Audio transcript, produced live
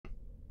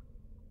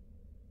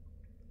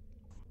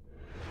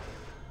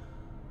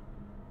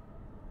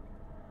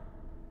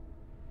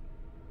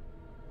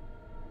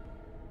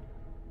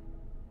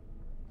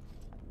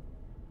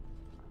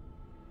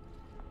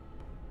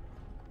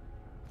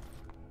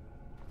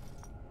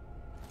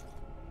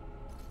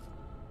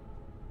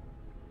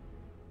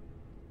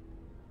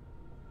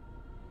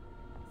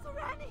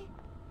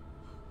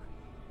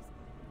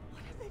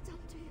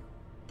to you?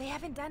 They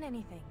haven't done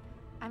anything.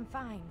 I'm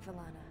fine,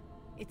 Valana.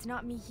 It's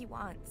not me he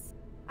wants.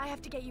 I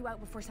have to get you out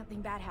before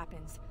something bad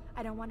happens.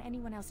 I don't want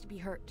anyone else to be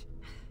hurt.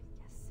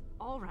 Yes,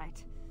 all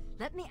right.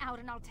 Let me out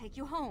and I'll take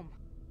you home.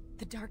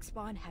 The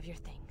Darkspawn have your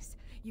things.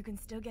 You can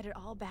still get it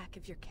all back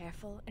if you're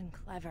careful and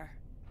clever.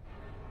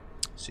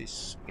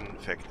 She's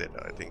infected,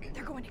 I think.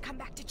 They're going to come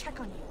back to check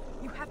on you.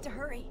 You have to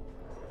hurry.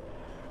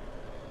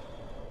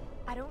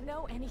 I don't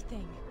know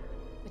anything,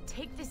 but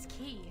take this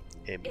key.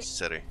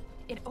 Emissary.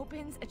 It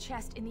opens a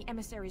chest in the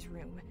emissary's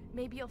room.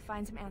 Maybe you'll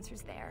find some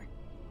answers there.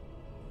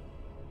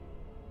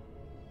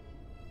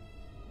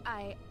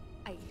 I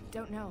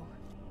don't know.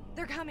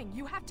 They're coming.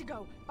 You have to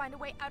go. Find a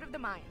way out of the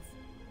mines.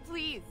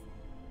 Please.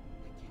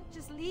 I can't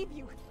just leave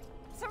you.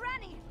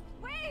 Serani,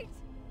 wait!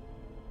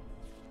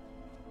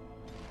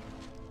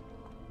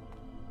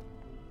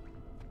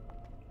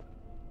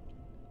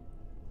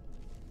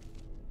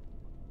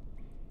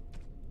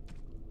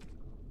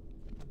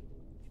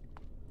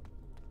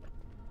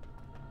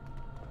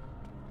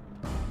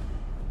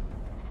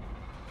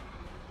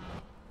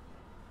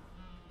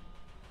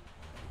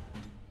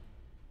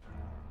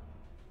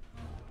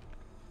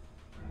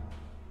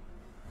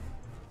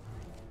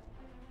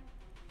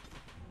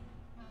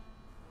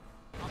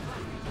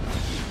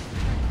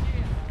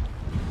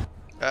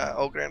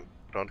 Ogren,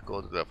 don't go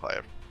to the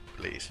fire,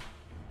 please.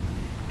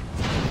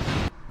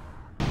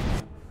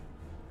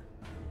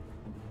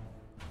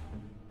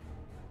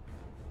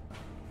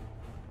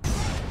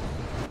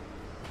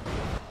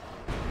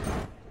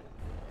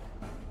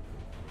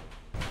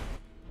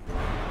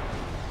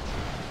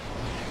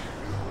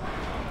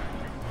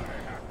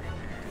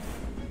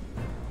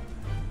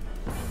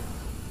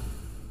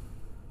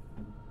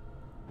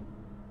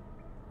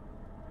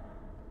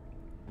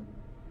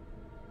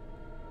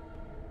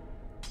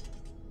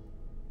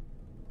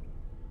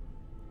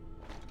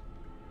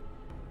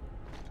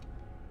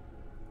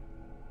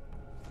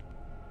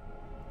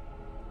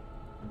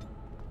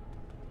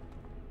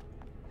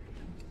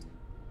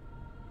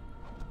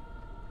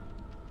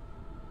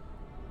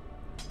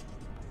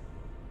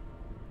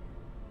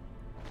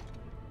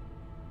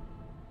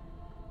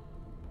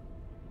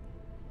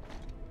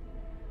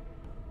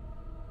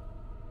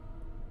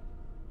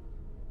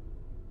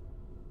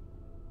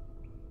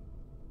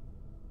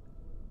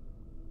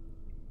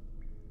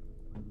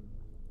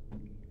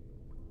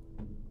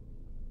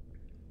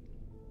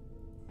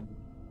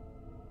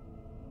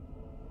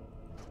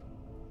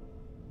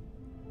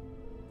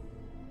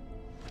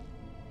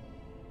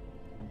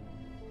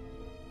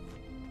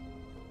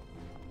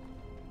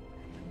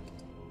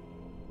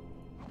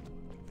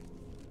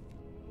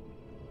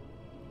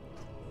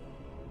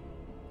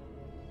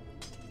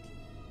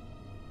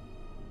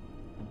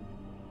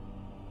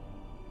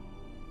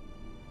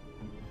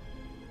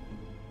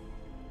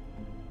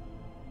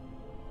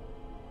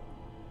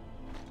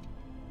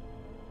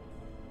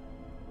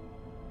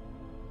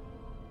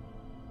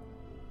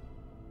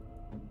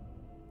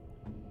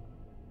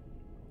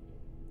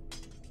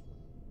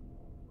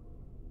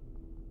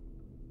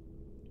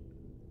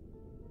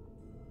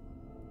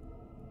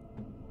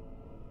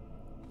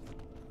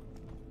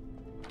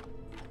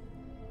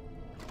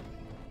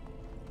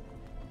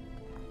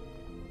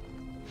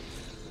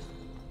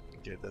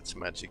 Okay, that's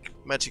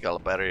magical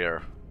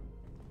barrier.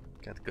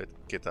 Can't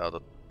get out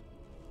of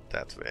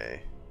that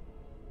way.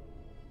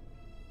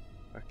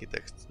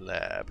 Architect's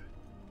lab.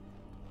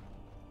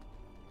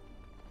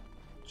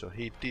 So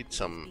he did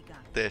some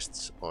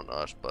tests on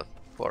us, but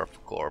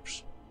fourth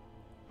corpse.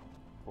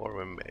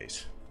 Warren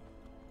Maze.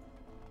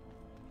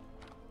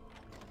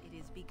 It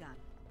is begun.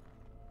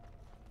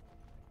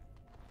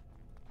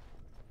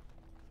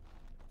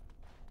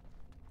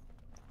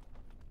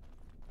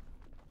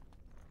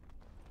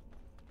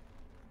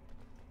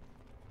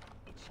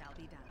 It shall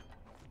be done.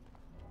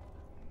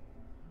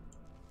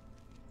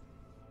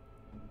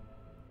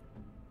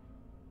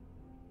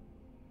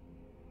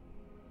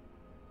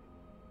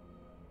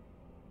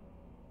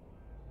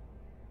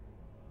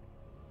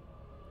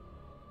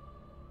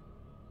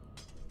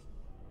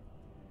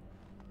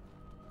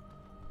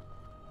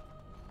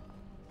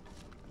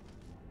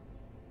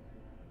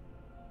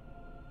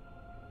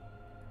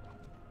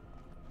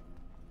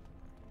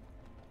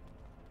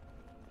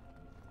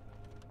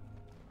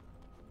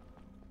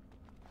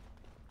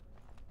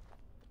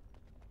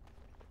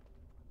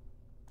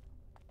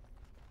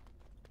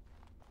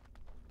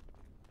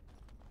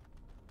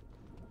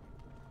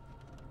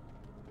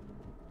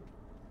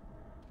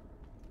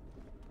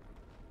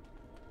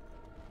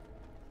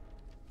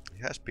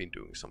 He has been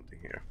doing something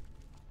here.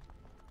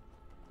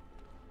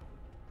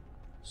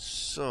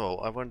 So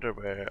I wonder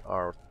where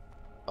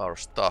our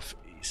stuff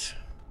is.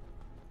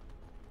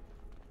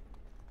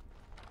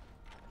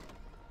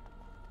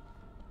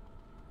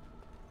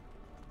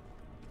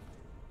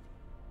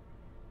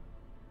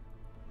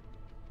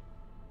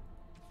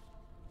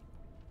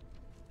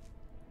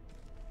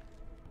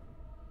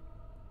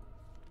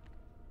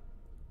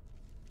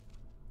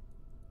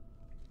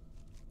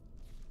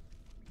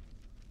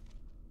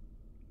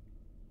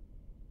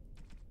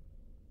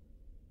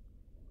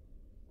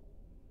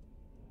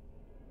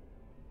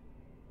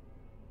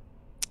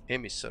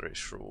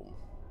 Emissary's room.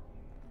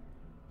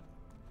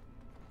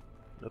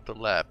 Not a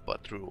lab,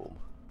 but room.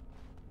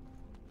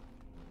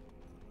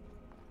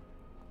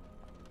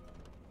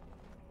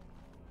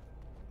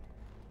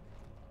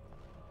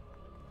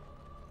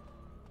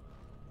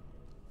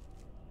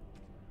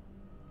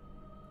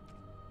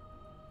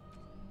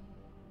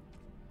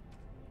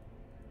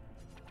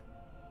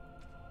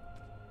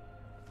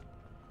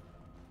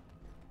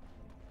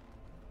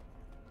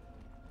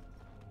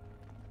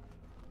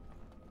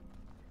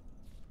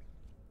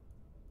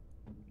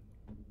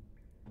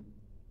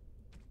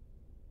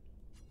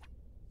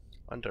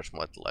 Anders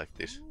might like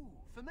this. Ooh,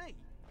 for me.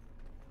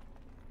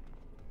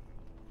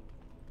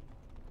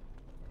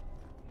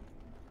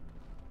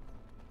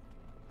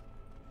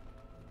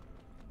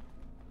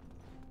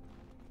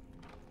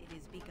 It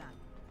is begun.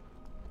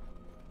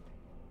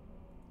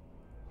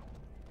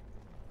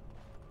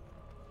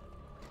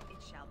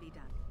 It shall be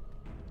done.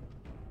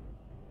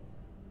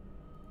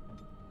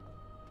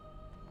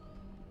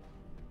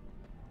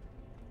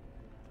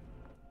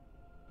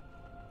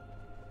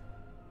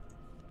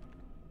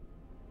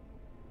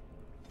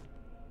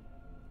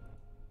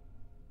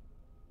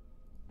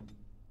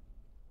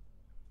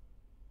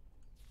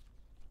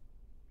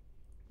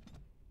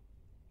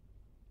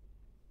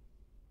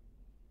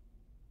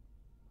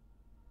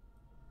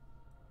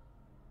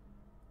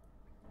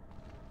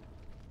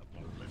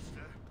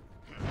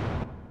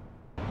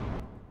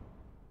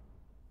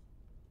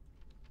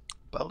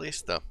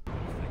 Ballista.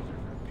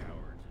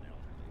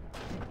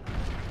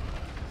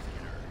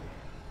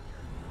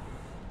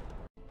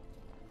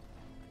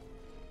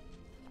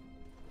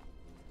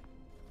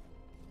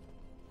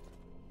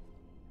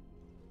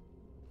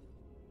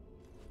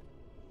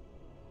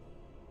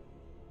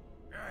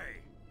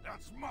 Hey,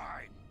 that's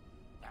mine!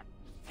 That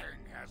thing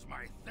has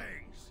my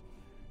things!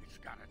 It's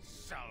got its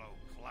sallow,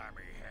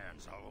 clammy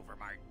hands all over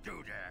my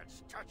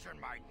doodads, touching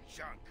my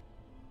junk!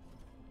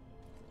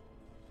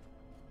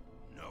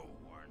 No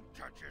one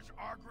touches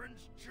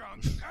Argren's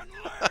junk and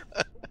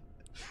lives!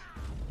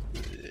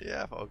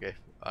 Yeah, okay,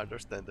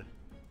 understand.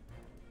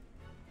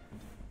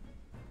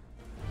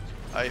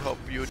 I hope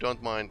you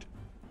don't mind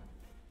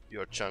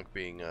your chunk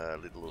being a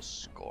little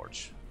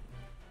scorched.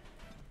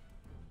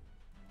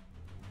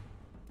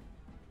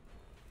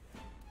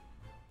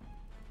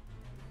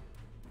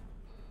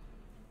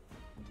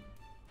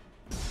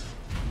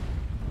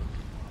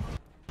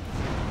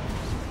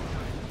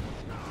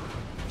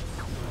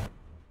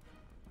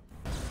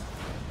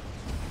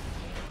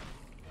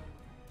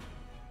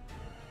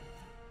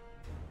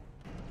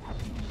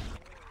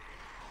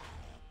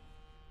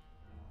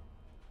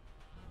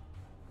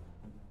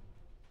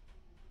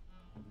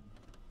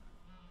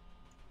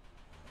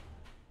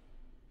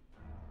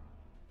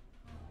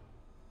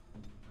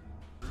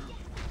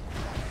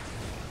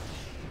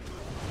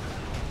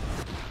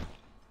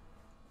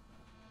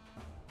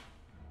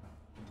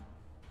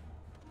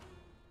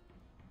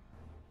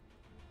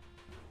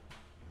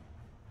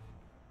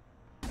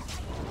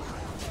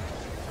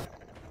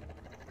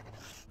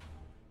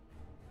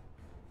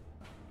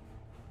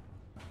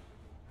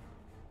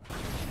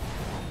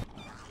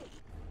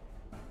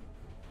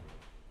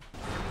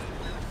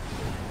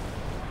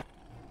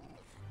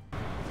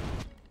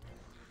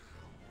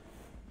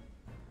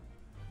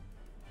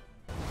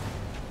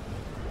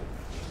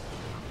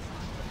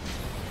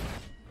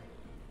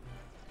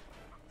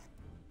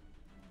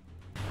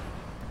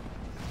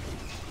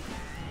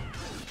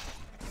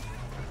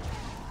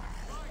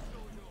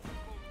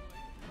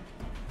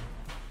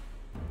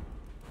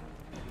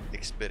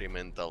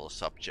 Experimental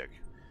subject.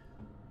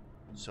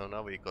 So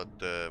now we got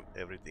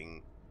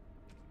everything.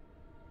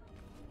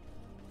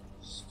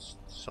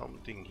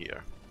 Something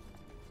here.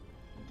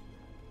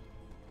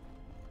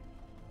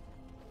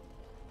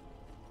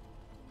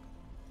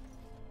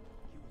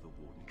 You were the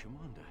Warden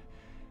Commander.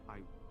 I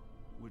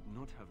would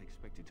not have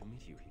expected to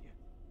meet you here.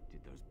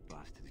 Did those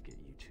bastards get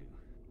you too?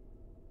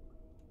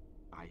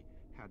 I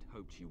had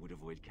hoped you would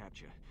avoid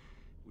capture.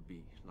 Would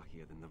be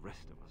luckier than the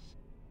rest of us.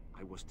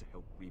 I was to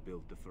help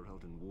rebuild the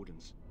Ferelden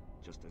Wardens,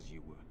 just as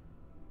you were.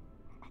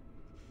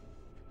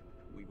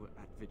 We were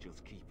at Vigil's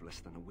Keep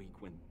less than a week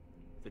when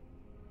the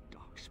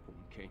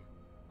Darkspawn came.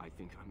 I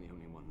think I'm the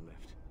only one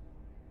left.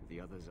 The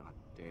others are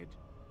dead,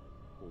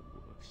 or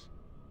worse.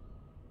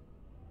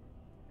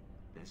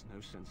 There's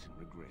no sense in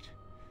regret.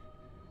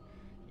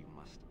 You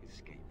must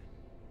escape.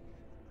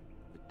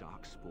 The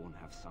Darkspawn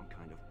have some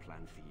kind of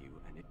plan for you,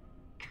 and it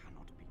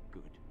cannot be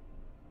good.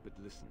 But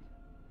listen.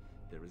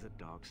 There is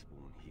a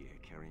Darkspawn here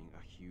carrying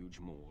a huge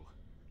maul.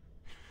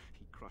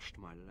 He crushed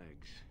my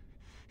legs.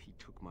 He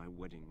took my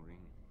wedding ring.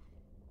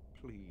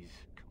 Please,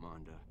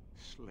 Commander,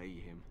 slay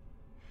him.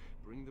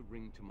 Bring the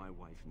ring to my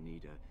wife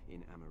Nida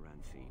in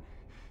Amaranthine.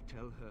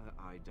 Tell her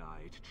I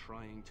died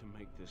trying to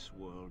make this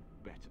world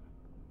better.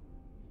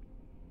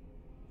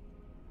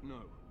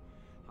 No,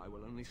 I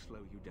will only slow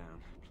you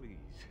down.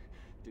 Please,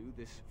 do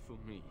this for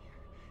me.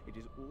 It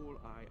is all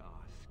I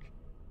ask.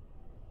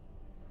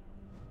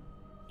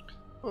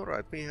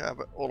 Alright, we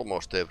have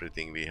almost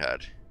everything we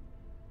had.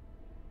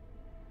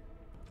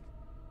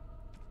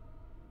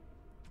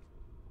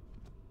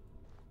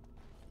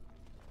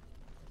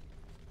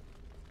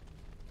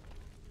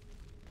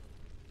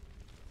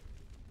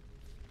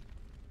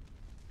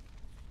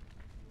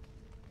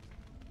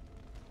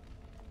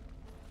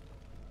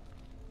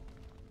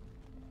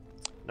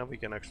 Now we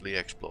can actually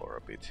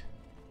explore a bit.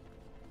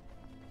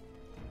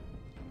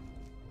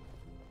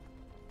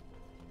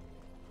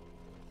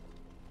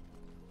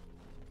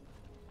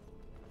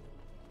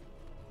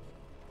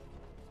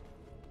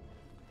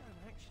 You don't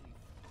actually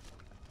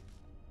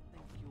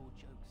think your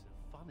jokes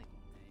are funny,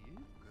 do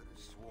you? Could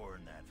have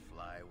sworn that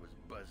fly was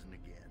buzzing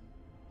again.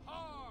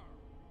 Har!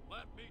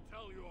 Let me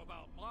tell you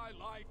about my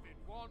life in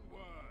one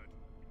word.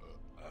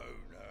 Oh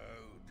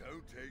no,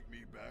 don't take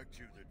me back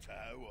to the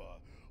tower.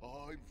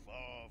 I'm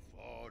far,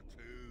 far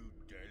too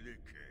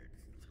delicate.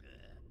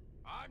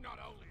 I'm not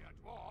only a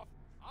dwarf,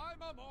 I'm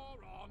a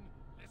moron.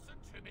 Listen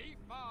to me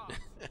fast.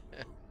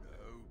 Oh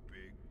no,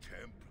 big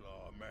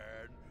Templar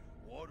man.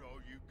 What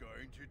are you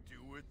going to do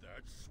with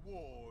that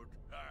sword?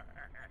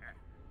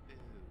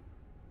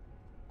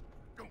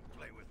 Don't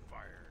play with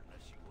fire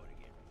unless you want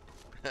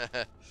to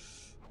get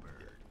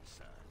burned,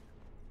 son.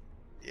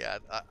 Yeah,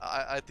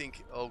 I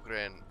think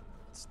Ogren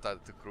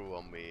started to grow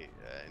on me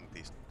in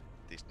this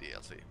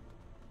DLC,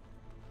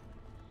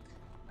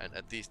 and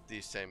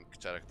these same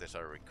characters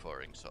are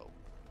recurring, so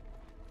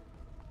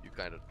you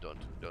kind of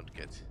don't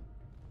get.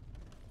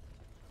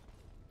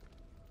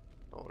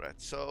 All right,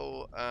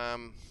 so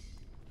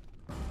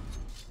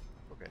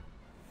okay,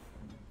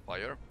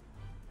 fire.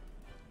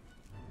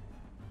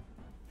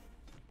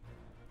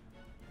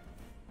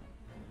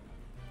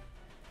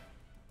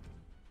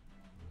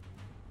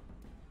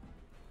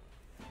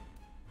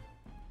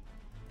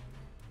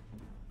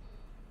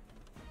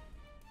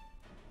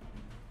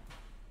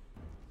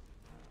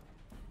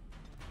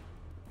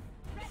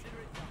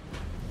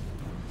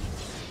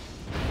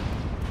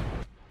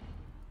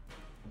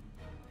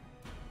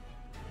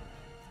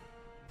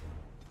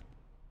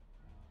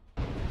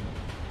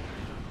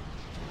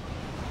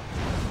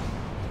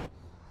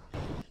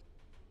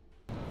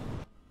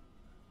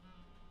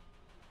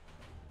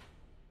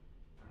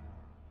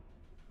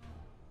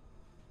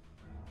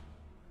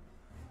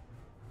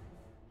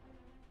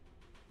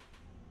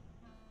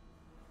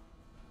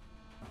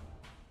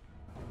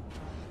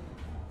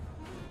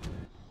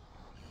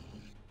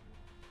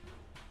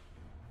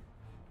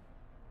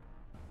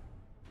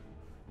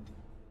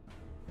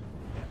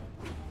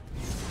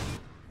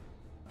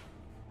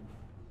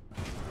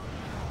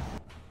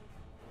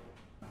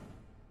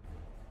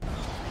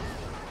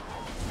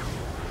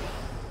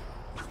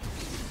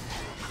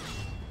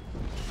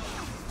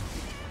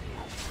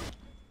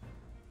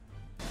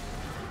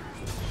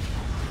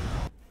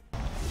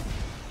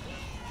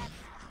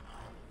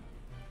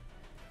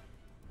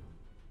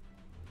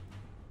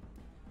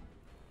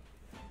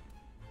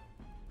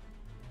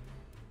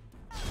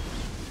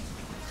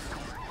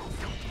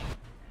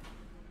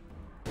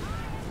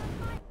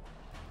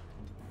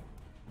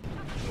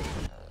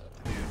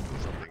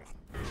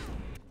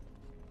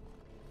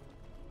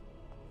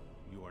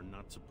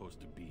 Supposed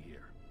to be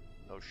here.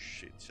 Oh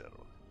shit,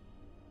 Sherlock.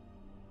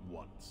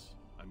 Once.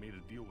 I made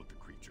a deal with the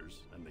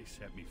creatures, and they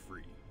set me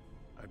free.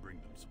 I bring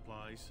them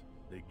supplies,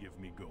 they give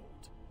me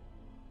gold.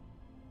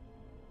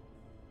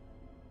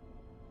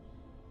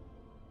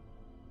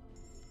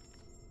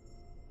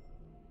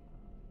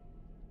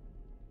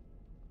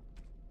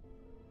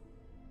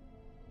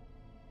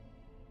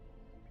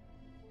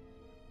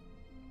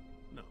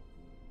 No.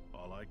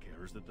 All I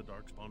care is that the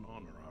Darkspawn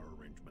honor our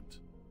arrangement.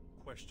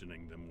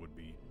 Questioning them would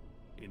be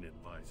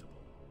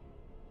inadvisable.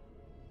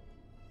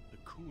 The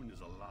Coon is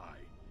a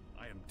lie.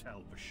 I am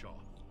Tal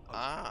Vashon.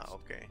 Ah,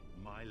 okay.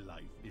 My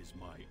life is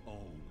my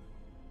own.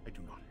 I do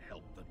not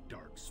help the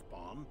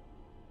Darkspawn.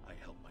 I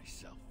help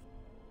myself.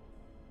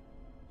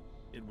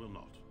 It will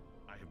not.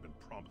 I have been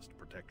promised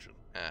protection.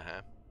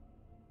 Uh-huh.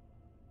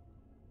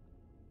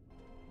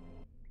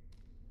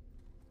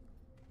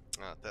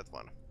 Ah, that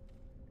one.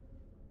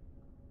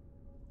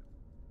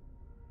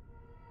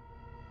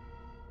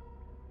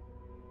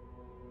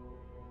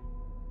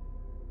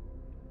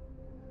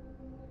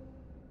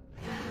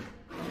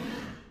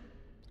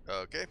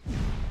 Okay.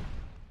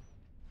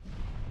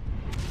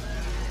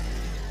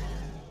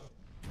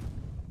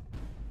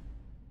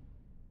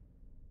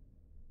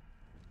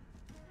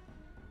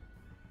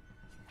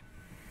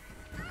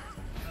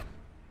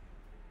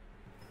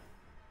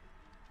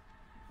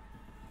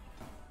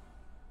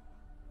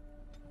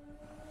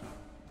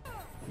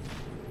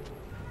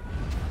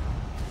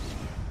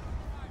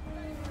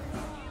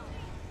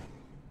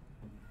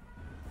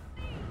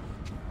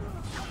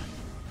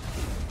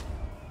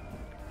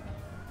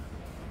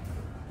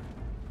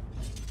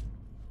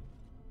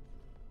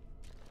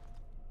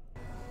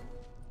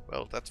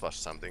 Well, that was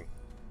something.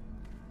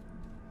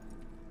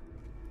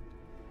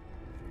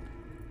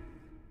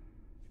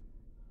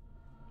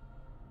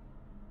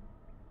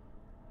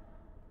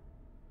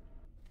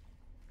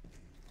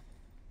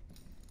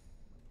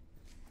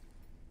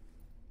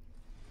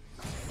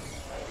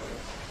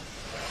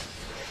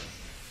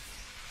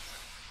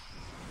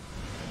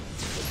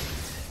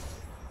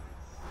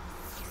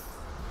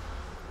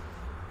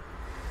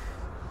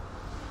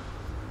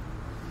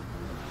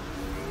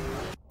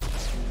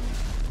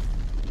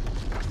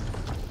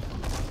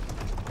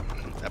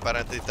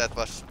 Apparently that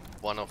was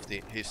one of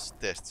his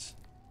tests.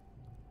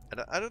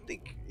 And I don't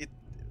think it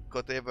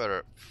got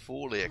ever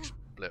fully Why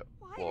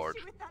explored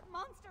is she with that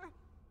monster?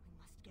 We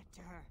must get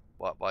to her.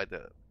 why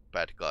the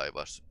bad guy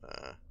was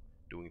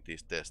doing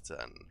these tests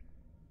and...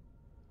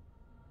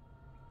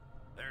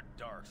 They're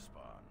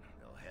darkspawn.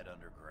 They'll head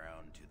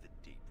underground to the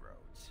deep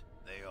roads.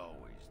 They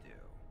always do.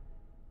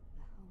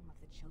 The home of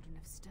the Children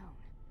of Stone.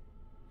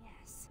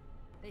 Yes.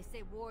 They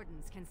say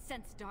wardens can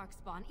sense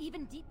darkspawn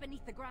even deep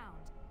beneath the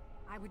ground.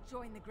 I would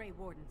join the Grey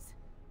Wardens.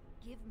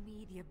 Give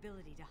me the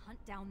ability to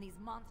hunt down these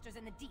monsters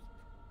in the deep.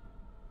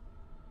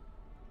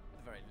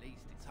 At the very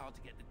least, it's hard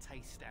to get the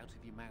taste out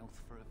of your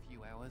mouth for a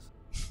few hours.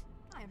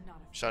 I am not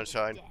afraid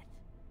Sunshine. of death.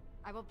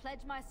 I will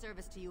pledge my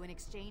service to you in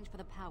exchange for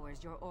the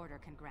powers your order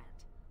can grant.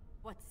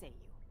 What say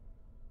you?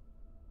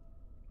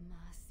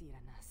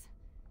 Masiranas.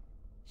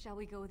 Shall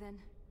we go then?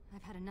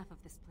 I've had enough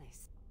of this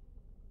place.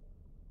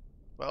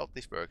 Well,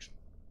 this works.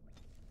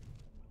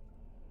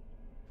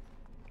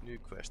 New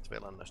quest,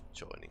 Velanna's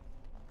joining.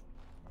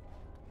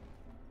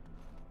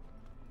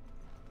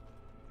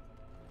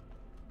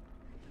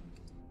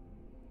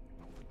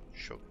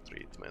 Shock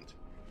treatment.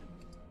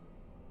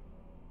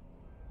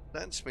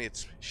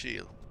 Landsmith's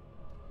shield.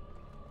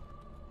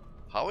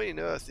 How on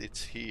earth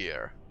it's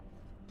here?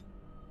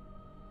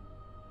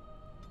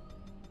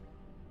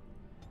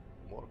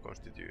 More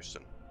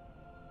constitution.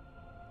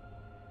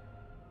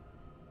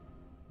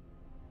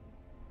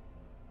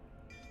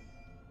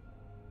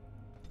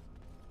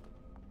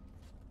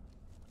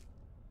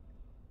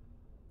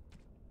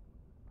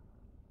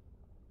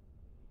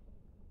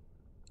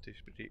 This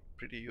is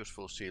pretty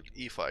useful shield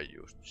if I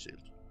used shield.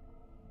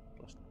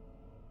 Plus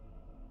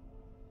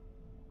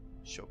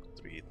shock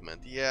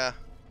treatment, yeah.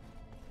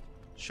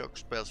 Shock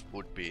spells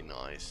would be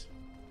nice.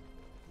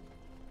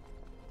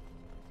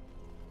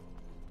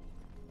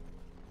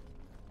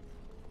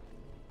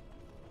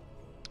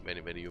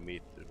 When you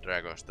meet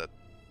dragons that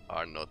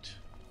are not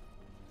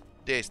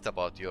dazed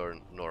about your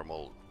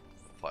normal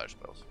fire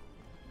spells.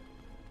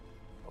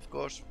 Of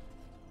course,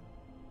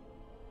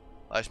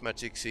 ice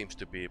magic seems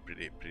to be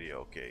pretty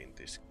okay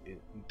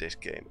in this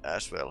game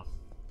as well.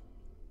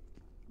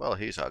 Well,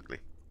 he's ugly.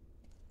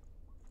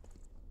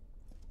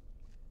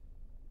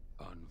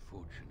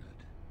 Unfortunate.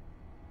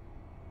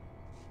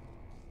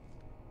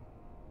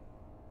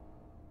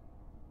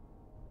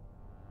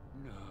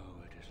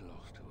 No, it is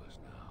lost to us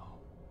now.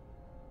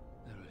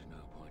 There is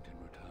no point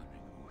in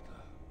returning,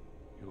 Uther.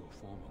 Your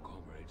former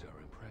comrades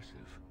are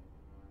impressive.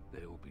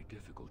 They will be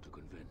difficult to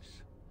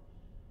convince.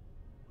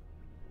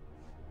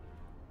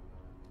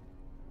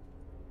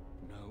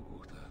 No,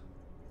 Uther.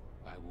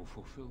 I will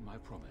fulfill my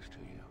promise to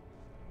you.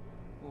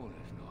 All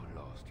is not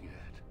lost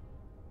yet.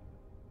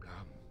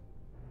 Come.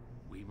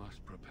 We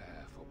must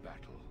prepare for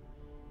battle.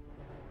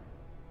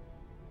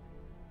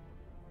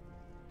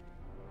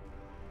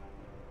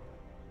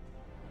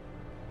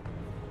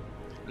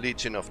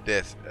 Legion of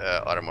Death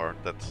armor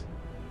that...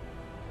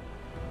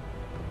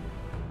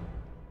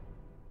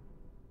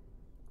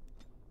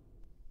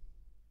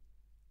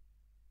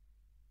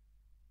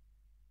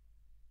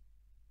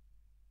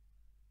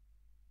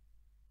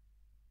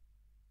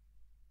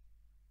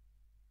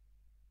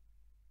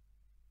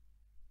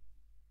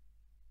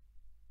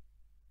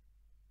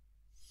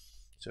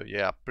 So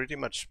yeah, pretty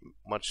much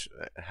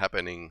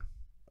happening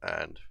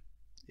and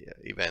yeah,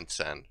 events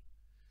and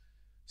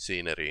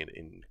scenery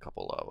in a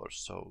couple hours.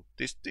 So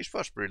this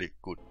was really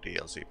good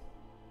DLC.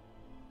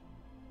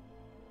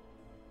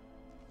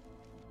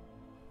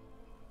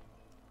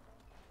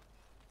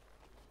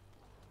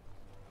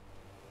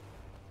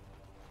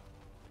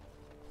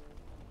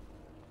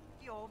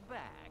 You're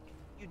back.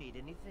 You need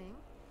anything?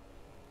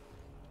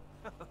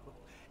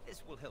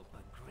 This will help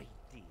a great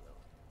deal.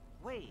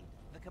 Wade,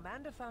 the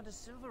commander found a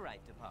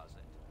silverite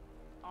deposit.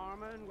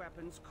 Armor and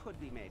weapons could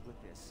be made with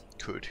this.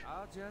 Could.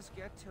 I'll just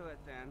get to it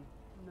then.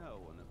 No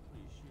one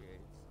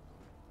appreciates.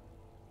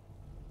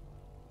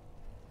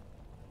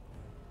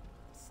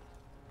 Psst.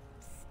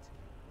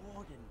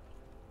 Warden.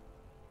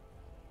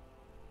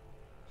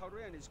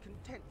 Haren is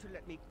content to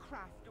let me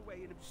craft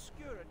away in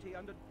obscurity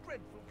under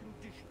dreadful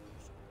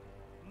conditions.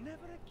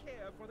 Never a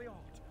care for the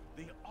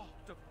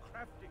art of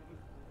crafting.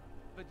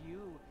 But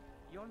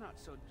you're not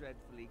so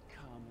dreadfully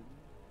common.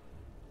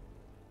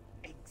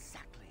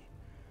 Exactly.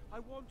 I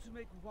want to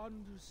make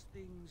wondrous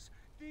things.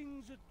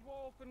 Things a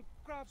dwarf and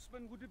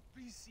craftsman would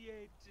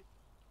appreciate.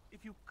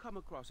 If you come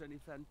across any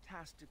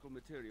fantastical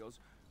materials,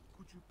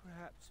 could you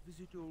perhaps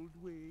visit old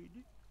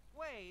Wade?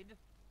 Wade,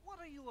 what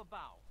are you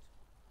about?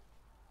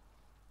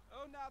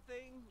 Oh,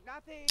 nothing.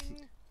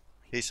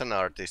 He's an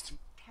artist.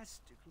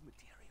 Fantastical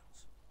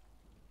materials.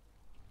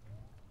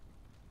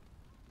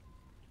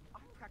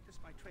 I've practiced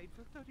my trade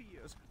for 30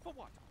 years. For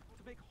what?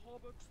 To make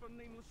hauberks for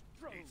nameless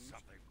drones. Need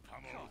something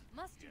pummeled?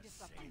 Must you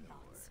disrupt my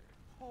thoughts?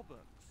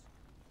 Hauberks.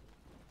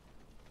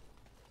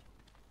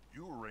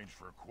 You arranged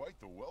for quite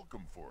the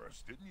welcome for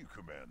us, didn't you,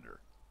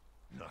 Commander?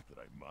 Not that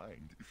I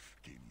mind.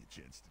 Gave me a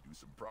chance to do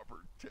some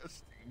proper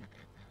testing.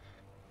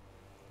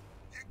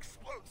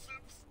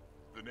 Explosives!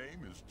 The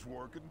name is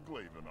Dworkin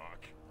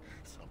Glavenok.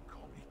 Some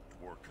call me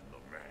Dworkin the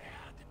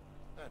Mad.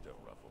 That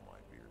don't ruffle my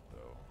beard,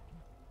 though.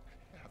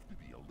 Have to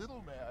be a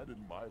little mad in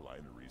my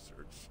line of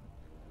research.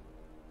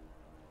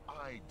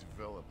 I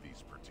developed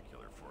these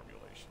particular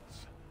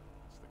formulations.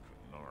 It's the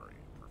Kunari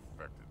who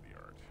perfected the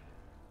art.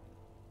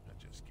 That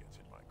just gets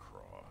in my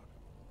craw.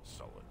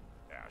 Sullen,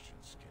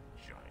 ashen-skinned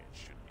giants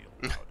shouldn't be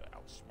allowed to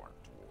outsmart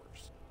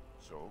dwarves.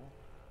 So,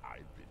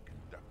 I've been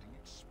conducting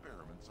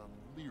experiments on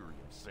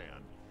lyrium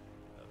sand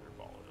and other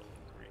volatile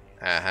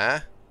ingredients. Uh-huh.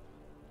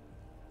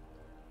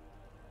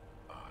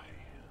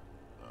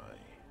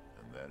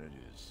 And that it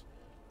is.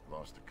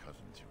 Lost a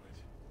cousin to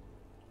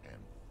it.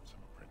 And some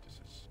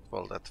apprentices.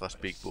 Well, that was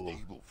big bull. bull.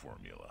 Stable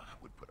formula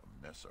would put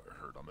a mess of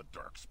hurt on the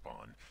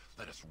Darkspawn.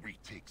 Let us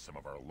retake some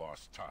of our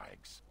lost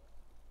tiges.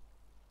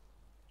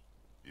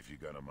 If you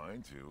got a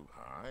mind to,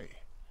 aye.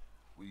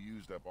 We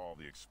used up all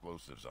the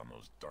explosives on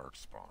those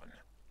Darkspawn.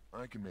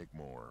 I can make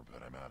more,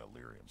 but I'm out of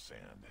lyrium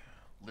sand.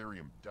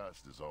 Lyrium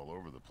dust is all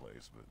over the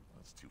place, but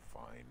that's too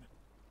fine.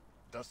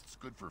 Dust's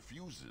good for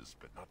fuses,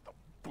 but not the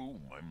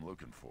boom I'm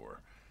looking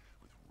for.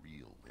 With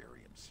real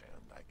lyrium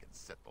sand, I can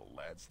set the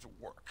lads to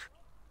work.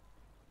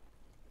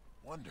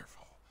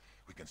 Wonderful.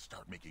 We can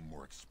start making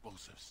more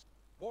explosives.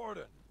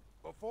 Warden,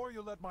 before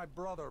you let my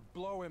brother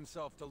blow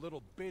himself to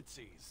little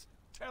bitsies,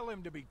 tell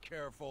him to be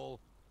careful.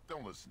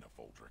 Don't listen to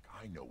Foldrick.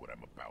 I know what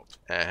I'm about.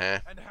 Uh-huh.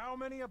 And how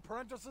many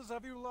apprentices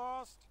have you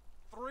lost?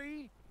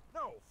 3?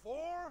 No,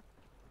 4?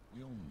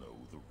 We'll know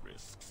the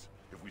risks.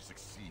 If we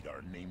succeed,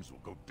 our names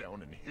will go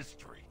down in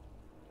history.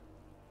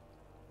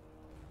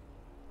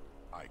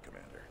 Aye,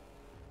 Commander.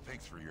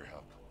 Thanks for your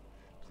help.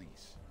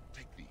 Please,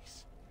 take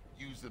these.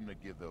 Use them to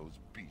give those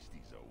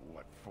beasties a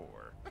what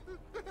for.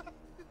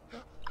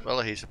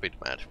 Well, he's a bit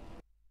mad.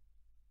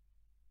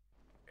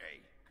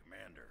 Hey,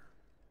 Commander.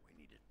 We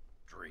needed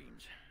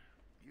dreams.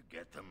 You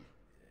get them?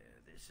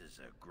 This is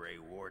a Grey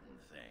Warden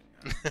thing.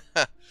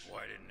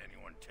 Why didn't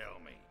anyone tell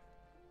me?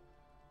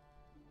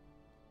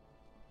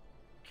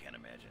 Can't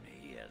imagine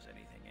he has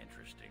anything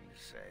interesting to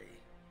say.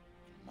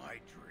 In my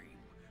dream,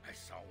 I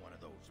saw one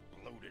of those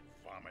bloated,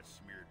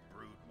 vomit-smeared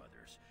brood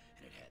mothers,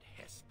 and it had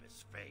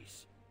Hespeth's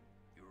face.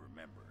 You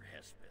remember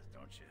Hespeth,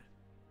 don't you?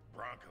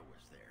 Bronca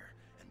was there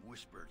and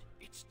whispered,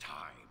 "It's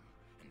time."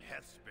 And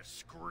Hespeth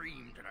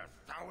screamed and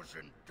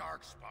 1,000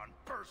 Darkspawn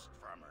burst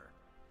from her.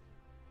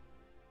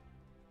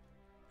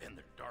 Then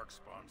the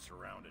Darkspawn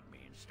surrounded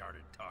me and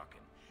started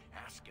talking,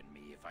 asking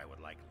me if I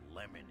would like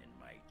lemon in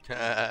my tea.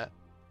 And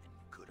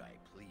could I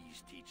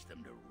please teach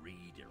them to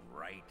read and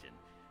write?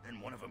 And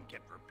one of them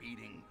kept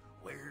repeating,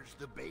 "Where's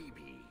the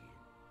baby?"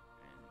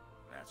 And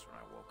that's when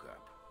I woke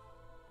up.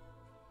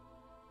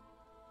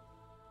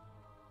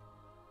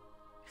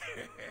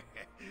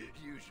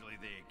 Usually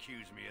they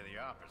accuse me of the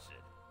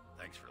opposite.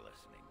 Thanks for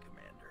listening,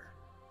 Commander.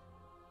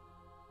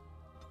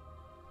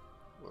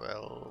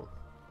 Well,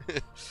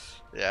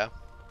 yeah.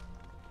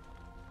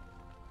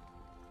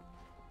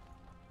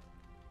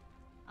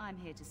 I'm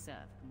here to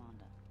serve,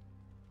 Commander.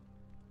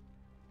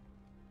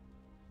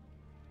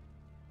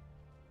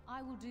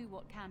 I will do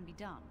what can be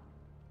done,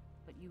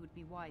 but you would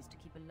be wise to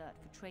keep alert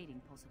for trading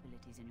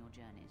possibilities in your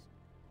journeys.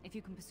 If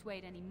you can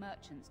persuade any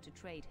merchants to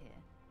trade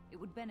here, it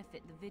would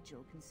benefit the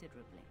Vigil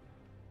considerably.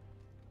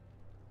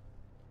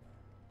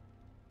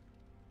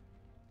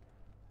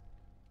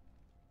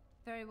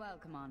 Very well,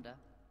 Commander.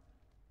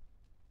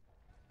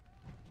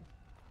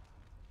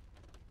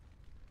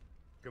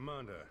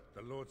 Commander,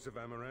 the Lords of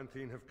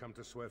Amaranthine have come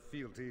to swear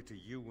fealty to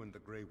you and the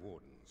Grey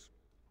Wardens.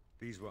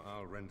 These were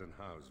Al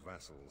Rendenhau's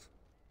vassals.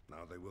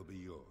 Now they will be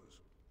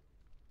yours.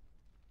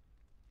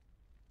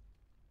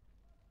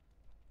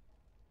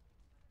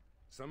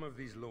 Some of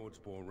these lords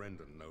bore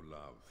Rendon no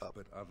love,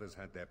 but others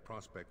had their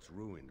prospects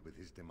ruined with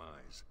his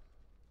demise.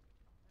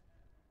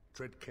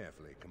 Tread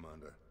carefully,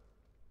 Commander.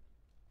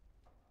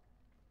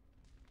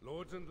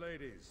 Lords and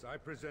ladies, I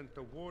present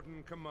the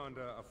Warden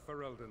Commander of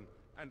Ferelden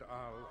and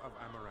Arl of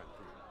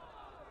Amaranthine.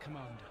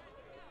 Commander.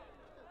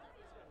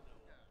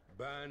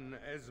 Ban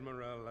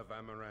Esmeralda of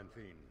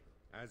Amaranthine.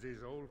 As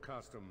is old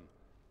custom,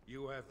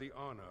 you have the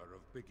honor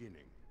of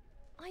beginning.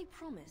 I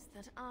promise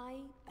that I,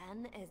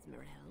 Ban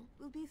Esmeralda,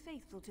 will be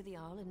faithful to the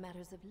Arl in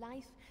matters of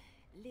life,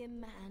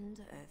 limb,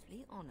 and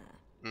earthly honor.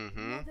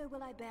 Never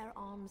will I bear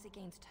arms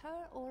against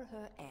her or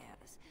her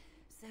heirs.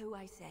 So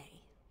I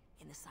say,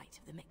 in the sight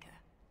of the Maker.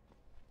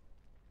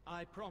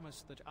 I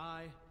promise that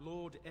I,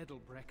 Lord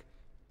Edelbreck...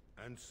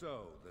 And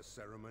so, the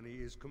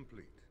ceremony is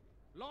complete.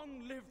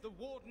 Long live the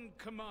Warden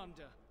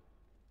Commander!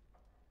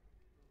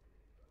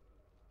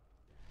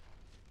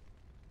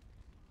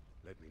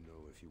 Let me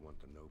know if you want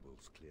the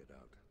nobles cleared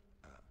out.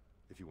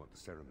 If you want the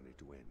ceremony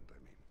to end, I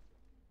mean.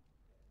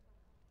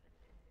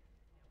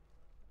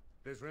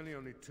 There's really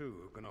only two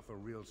who can offer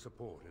real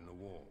support in the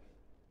war.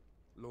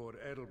 Lord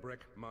Edelbreck,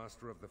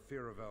 master of the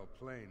Firavel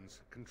Plains,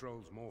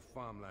 controls more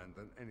farmland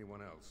than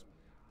anyone else.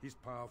 He's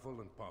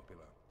powerful and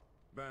popular.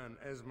 Ban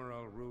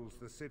Esmeralda rules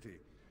the city,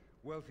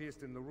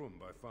 wealthiest in the room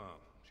by far.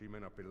 She may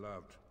not be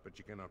loved, but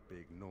she cannot be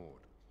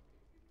ignored.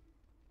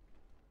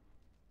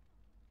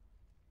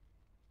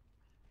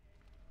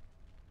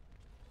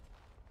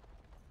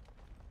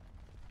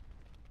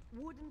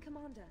 Warden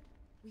Commander,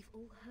 we've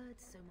all heard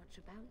so much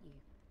about you.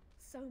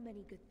 So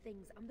many good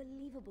things,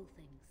 unbelievable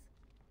things.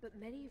 But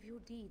many of your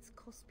deeds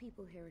cost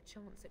people here a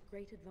chance at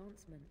great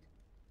advancement.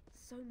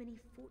 So many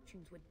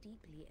fortunes were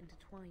deeply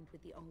intertwined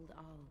with the old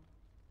Arl.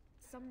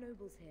 Some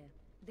nobles here,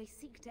 they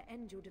seek to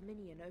end your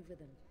dominion over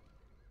them.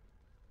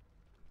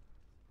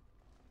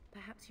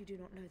 Perhaps you do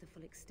not know the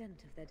full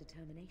extent of their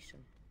determination.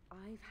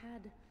 I've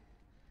had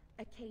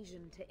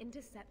occasion to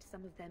intercept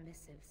some of their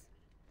missives.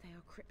 They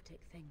are cryptic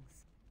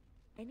things.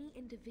 Any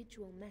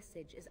individual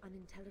message is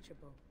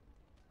unintelligible,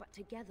 but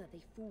together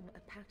they form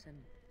a pattern.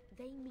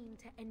 They mean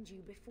to end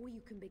you before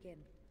you can begin.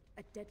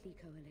 A deadly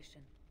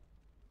coalition.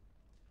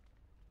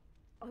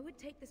 I would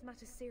take this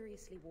matter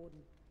seriously, Warden.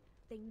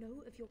 They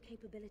know of your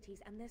capabilities,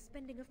 and they're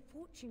spending a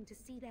fortune to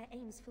see their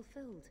aims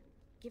fulfilled.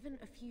 Given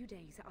a few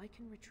days, I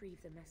can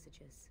retrieve the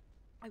messages.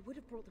 I would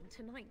have brought them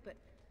tonight, but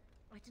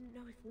I didn't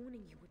know if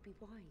warning you would be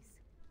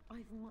wise.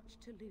 I've much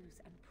to lose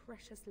and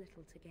precious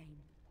little to gain.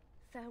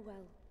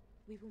 Farewell.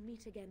 We will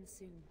meet again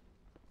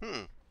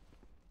soon.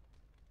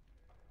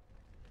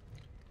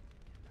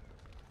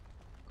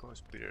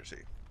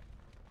 Conspiracy.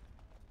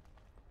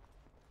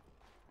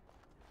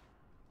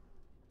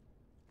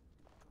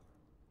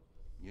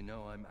 You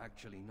know, I'm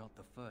actually not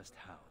the first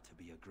Howe to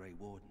be a Grey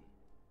Warden.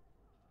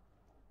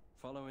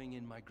 Following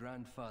in my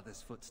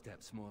grandfather's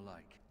footsteps, more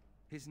like.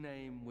 His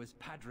name was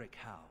Padric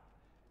Howe.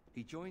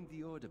 He joined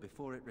the Order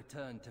before it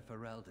returned to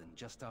Ferelden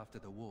just after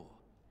the war.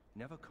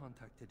 Never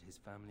contacted his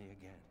family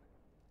again.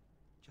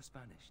 Just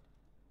vanished.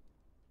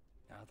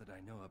 Now that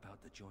I know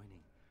about the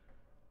joining,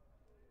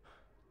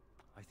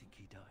 I think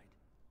he died.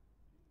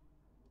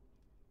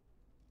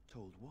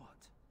 Told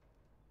what?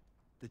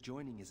 The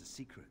joining is a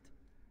secret.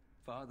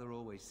 Father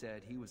always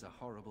said he was a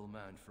horrible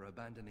man for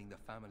abandoning the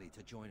family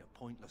to join a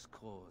pointless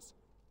cause.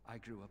 I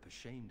grew up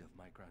ashamed of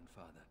my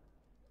grandfather.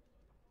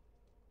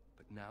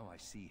 But now I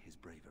see his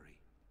bravery.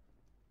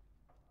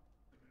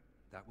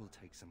 That will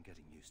take some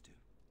getting used to.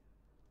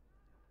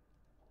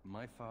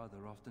 My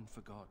father often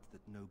forgot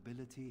that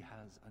nobility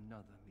has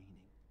another meaning.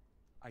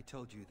 I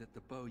told you that the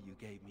bow you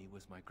gave me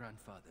was my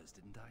grandfather's,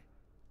 didn't I?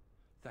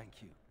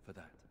 Thank you for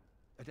that.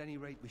 At any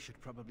rate, we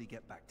should probably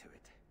get back to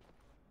it.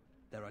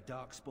 There are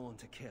Darkspawn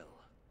to kill,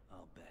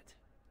 I'll bet.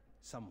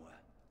 Somewhere.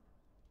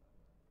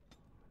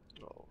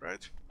 All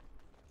right.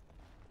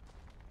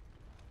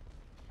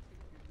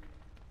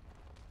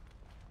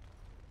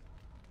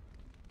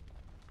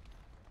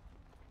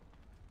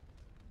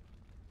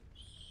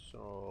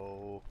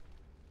 So...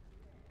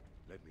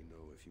 Let me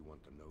know if you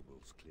want the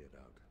nobles cleared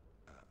out.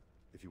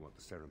 If you want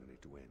the ceremony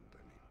to end,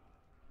 I mean.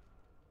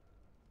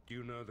 Do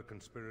you know the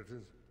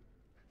conspirators?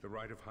 The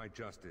right of high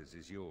justice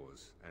is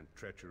yours, and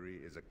treachery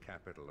is a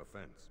capital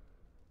offense.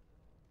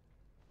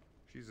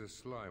 She's a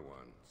sly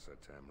one, Sir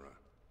Tamra,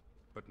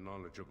 but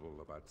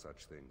knowledgeable about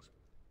such things.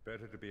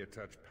 Better to be a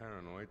touch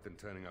paranoid than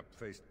turning up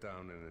face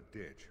down in a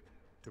ditch.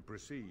 To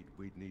proceed,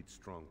 we'd need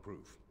strong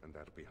proof, and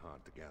that'll be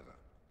hard to gather.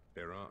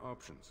 There are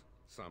options,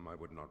 some I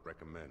would not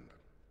recommend.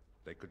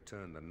 They could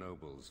turn the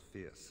nobles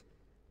fierce.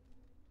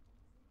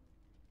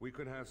 We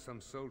could have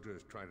some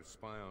soldiers try to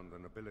spy on the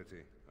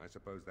nobility. I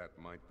suppose that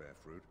might bear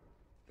fruit.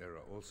 There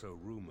are also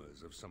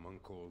rumors of someone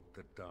called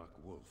the Dark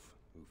Wolf,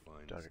 who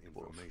finds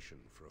information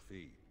for a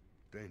fee.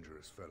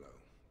 Dangerous fellow,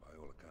 by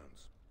all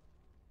accounts.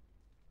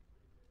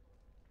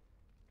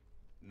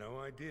 No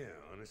idea,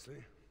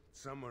 honestly.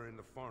 Somewhere in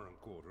the foreign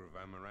quarter of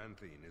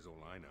Amaranthine is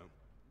all I know.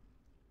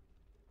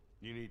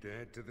 You need to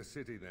head to the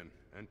city then,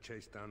 and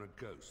chase down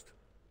a ghost.